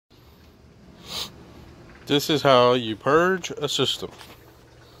This is how you purge a system.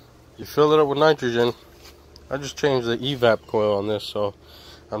 You fill it up with nitrogen. I just changed the evap coil on this, so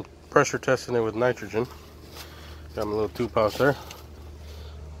I'm pressure testing it with nitrogen. Got my little 2 pouch there.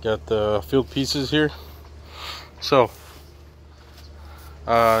 Got the filled pieces here. So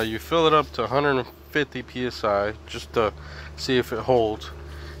you fill it up to 150 psi just to see if it holds,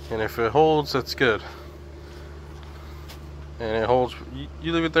 and if it holds, that's good. And it holds,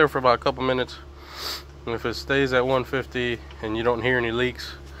 you leave it there for about a couple minutes, and if it stays at 150 and you don't hear any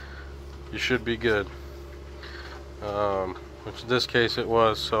leaks, you should be good. Which in this case it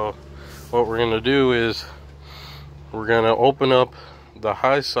was. So what we're going to do is we're going to open up the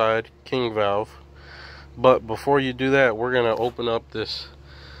high side king valve, but before you do that, we're going to open up this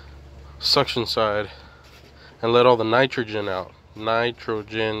suction side and let all the nitrogen out.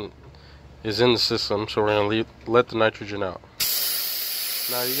 Nitrogen is in the system, so we're going to let the nitrogen out.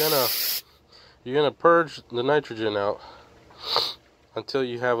 Now you're gonna purge the nitrogen out until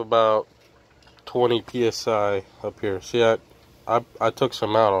you have about 20 psi up here. See, I took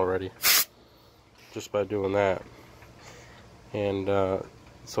some out already just by doing that, and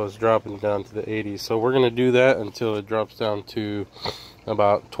so it's dropping down to the 80s. So we're gonna do that until it drops down to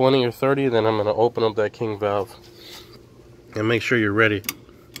about 20 or 30. Then I'm gonna open up that king valve and make sure you're ready.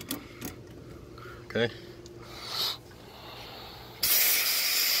 Okay.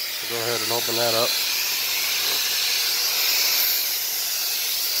 Go ahead and open that up.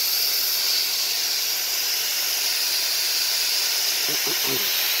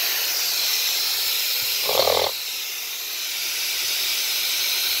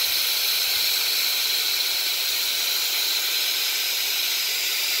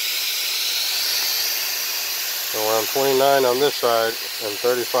 So around 29 on this side and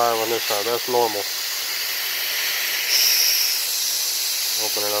 35 on this side. That's normal.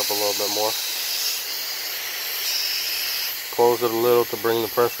 Open it up a little bit more. Close it a little to bring the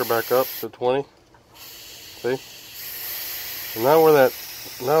pressure back up to 20. See? And now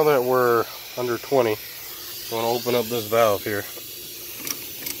that we're under 20, I'm going to open up this valve here.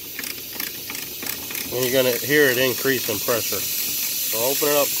 And you're going to hear it increase in pressure. So open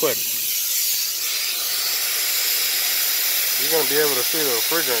it up quick. You're going to be able to see the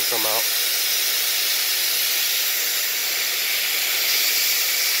refrigerant come out.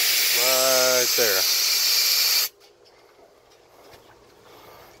 Right there.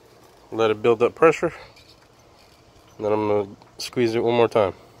 Let it build up pressure. And then I'm going to squeeze it one more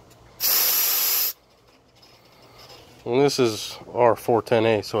time. And this is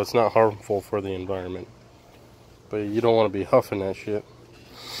R410A, so it's not harmful for the environment. But you don't want to be huffing that shit.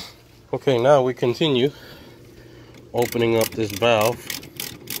 Okay, now we continue opening up this valve.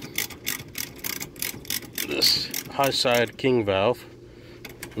 This high side king valve.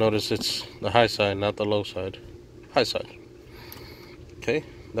 Notice it's the high side, not the low side. High side. Okay,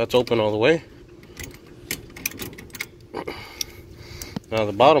 that's open all the way. Now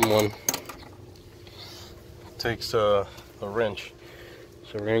the bottom one takes a wrench.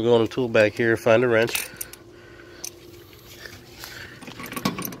 So we're going to go in the tool bag here, find a wrench.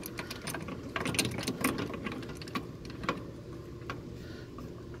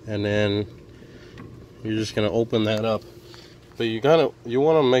 And then you're just going to open that up. But you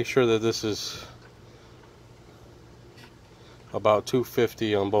want to make sure that this is about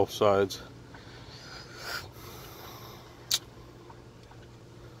 250 on both sides.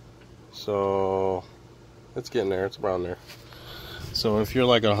 So it's getting there, it's around there. So if you're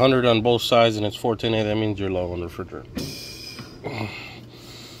like 100 on both sides and it's 410A, that means you're low on refrigerant.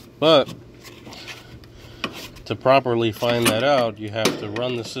 But to properly find that out, you have to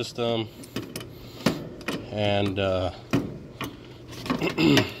run the system and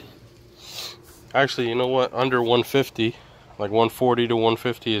actually, you know what, under 150, like 140 to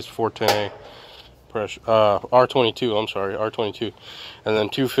 150 is 410A pressure, R22, I'm sorry, R22, and then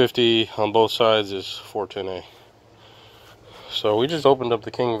 250 on both sides is 410A. So we just opened up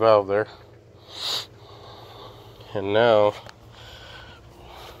the king valve there, and now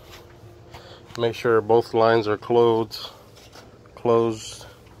make sure both lines are closed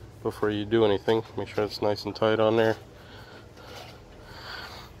before you do anything. Make sure it's nice and tight on there.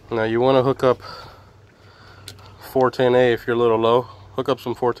 Now you want to hook up 410A if you're a little low. Hook up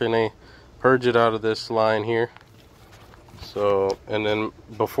some 410A, purge it out of this line here. So, and then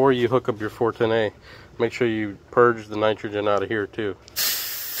before you hook up your 410A, make sure you purge the nitrogen out of here too.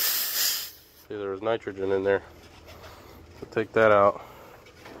 See, there was nitrogen in there. So take that out.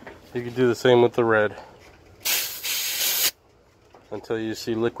 You can do the same with the red until you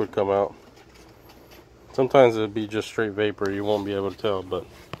see liquid come out. Sometimes it'll be just straight vapor, you won't be able to tell, but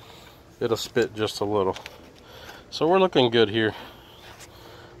it'll spit just a little. So we're looking good here.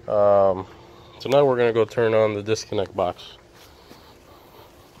 So now we're gonna go turn on the disconnect box.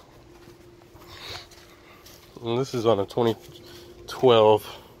 And this is on a 2012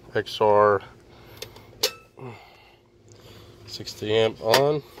 XR 60 amp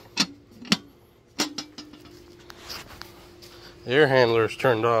on. The air handler is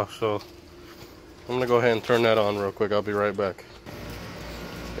turned off, so I'm gonna go ahead and turn that on real quick. I'll be right back.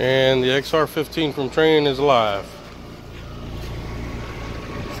 And the XR15 from Train is live.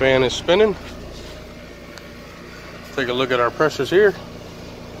 Fan is spinning. Take a look at our pressures here.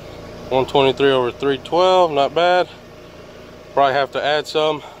 123 over 312, not bad. Probably have to add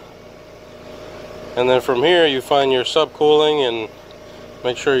some. And then from here you find your subcooling and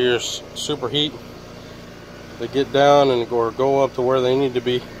make sure your superheat, they get down and go up to where they need to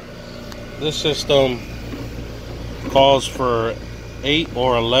be. This system calls for 8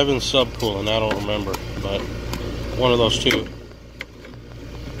 or 11 subcooling, I don't remember, but one of those two.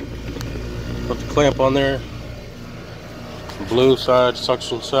 Put the clamp on there. Blue side,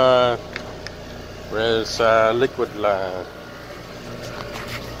 suction side, red side, liquid line.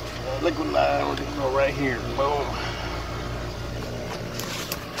 Liquid line, we're gonna go right here. Boom.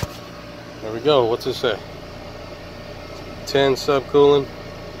 There we go. What's it say? 10 subcooling,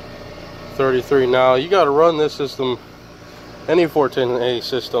 33. Now you got to run this system, any 410A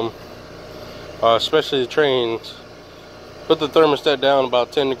system, especially the Trains. Put the thermostat down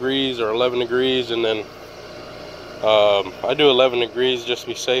about 10 degrees or 11 degrees, and then I do 11 degrees just to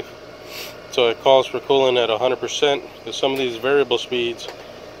be safe. So it calls for cooling at 100%, because some of these variable speeds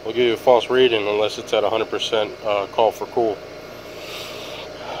will give you a false reading unless it's at 100% call for cool.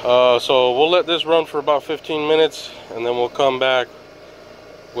 So we'll let this run for about 15 minutes, and then we'll come back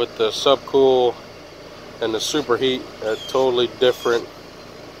with the subcool and the superheat at totally different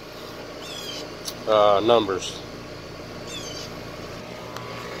numbers.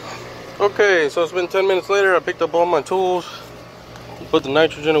 Okay, so it's been 10 minutes later. I picked up all my tools, put the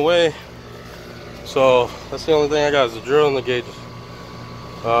nitrogen away. So that's the only thing I got is the drill and the gauges.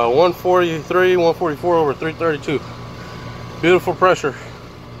 143, 144 over 332. Beautiful pressure.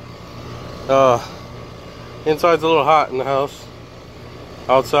 Inside's a little hot in the house.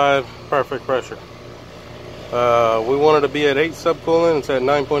 Outside, perfect pressure. We wanted to be at 8 subcooling. It's at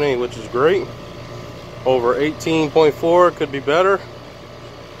 9.8, which is great. Over 18.4 could be better,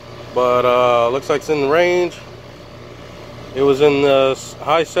 but looks like it's in the range. It was in the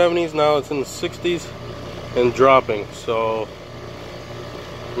high 70s, now it's in the 60s and dropping. So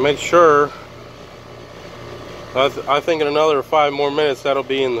make sure, I think in another 5 more minutes that'll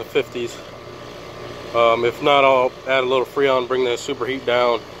be in the 50s. If not, I'll add a little Freon, bring that superheat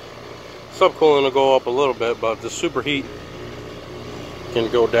down. Subcooling will go up a little bit, but the superheat can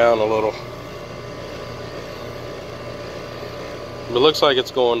go down a little. It looks like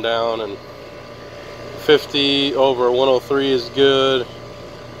it's going down, and 50 over 103 is good.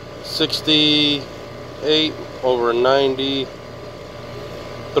 68 over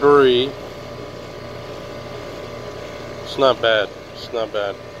 93. It's not bad. It's not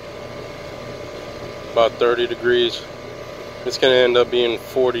bad. About 30 degrees. It's going to end up being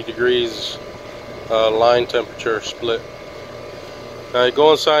 40 degrees line temperature split. Now you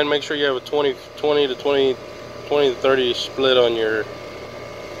go inside and make sure you have a 20 to 30 split on your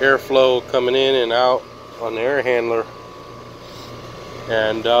airflow coming in and out on the air handler,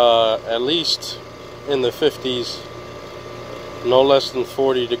 and at least in the 50s, no less than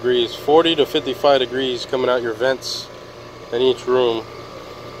 40 degrees, 40 to 55 degrees coming out your vents in each room,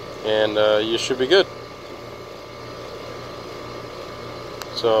 and you should be good.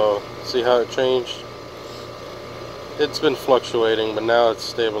 So see how it changed? It's been fluctuating, but now it's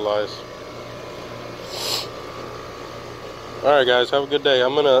stabilized. Alright guys, have a good day.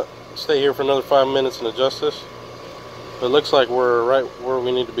 I'm gonna stay here for another 5 minutes and adjust this. It looks like we're right where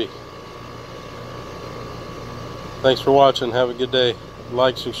we need to be. Thanks for watching. Have a good day.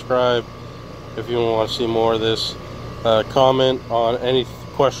 Like, subscribe if you want to see more of this. Comment on any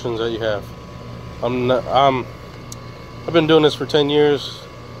questions that you have. I've been doing this for 10 years,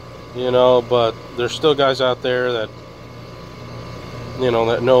 you know, but there's still guys out there that, you know,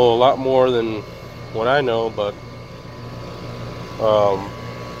 that know a lot more than what I know, but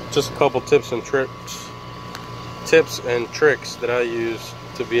just a couple tips and tricks that I use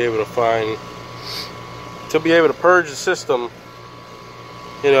to be able to purge the system.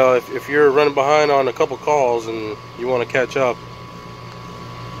 You know, if you're running behind on a couple calls and you want to catch up,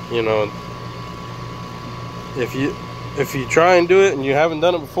 you know, if you try and do it and you haven't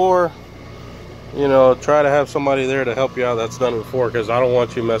done it before, you know, try to have somebody there to help you out that's done it before, because I don't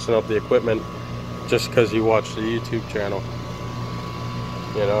want you messing up the equipment just because you watch the YouTube channel,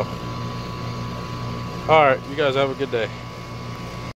 you know. All right, you guys have a good day.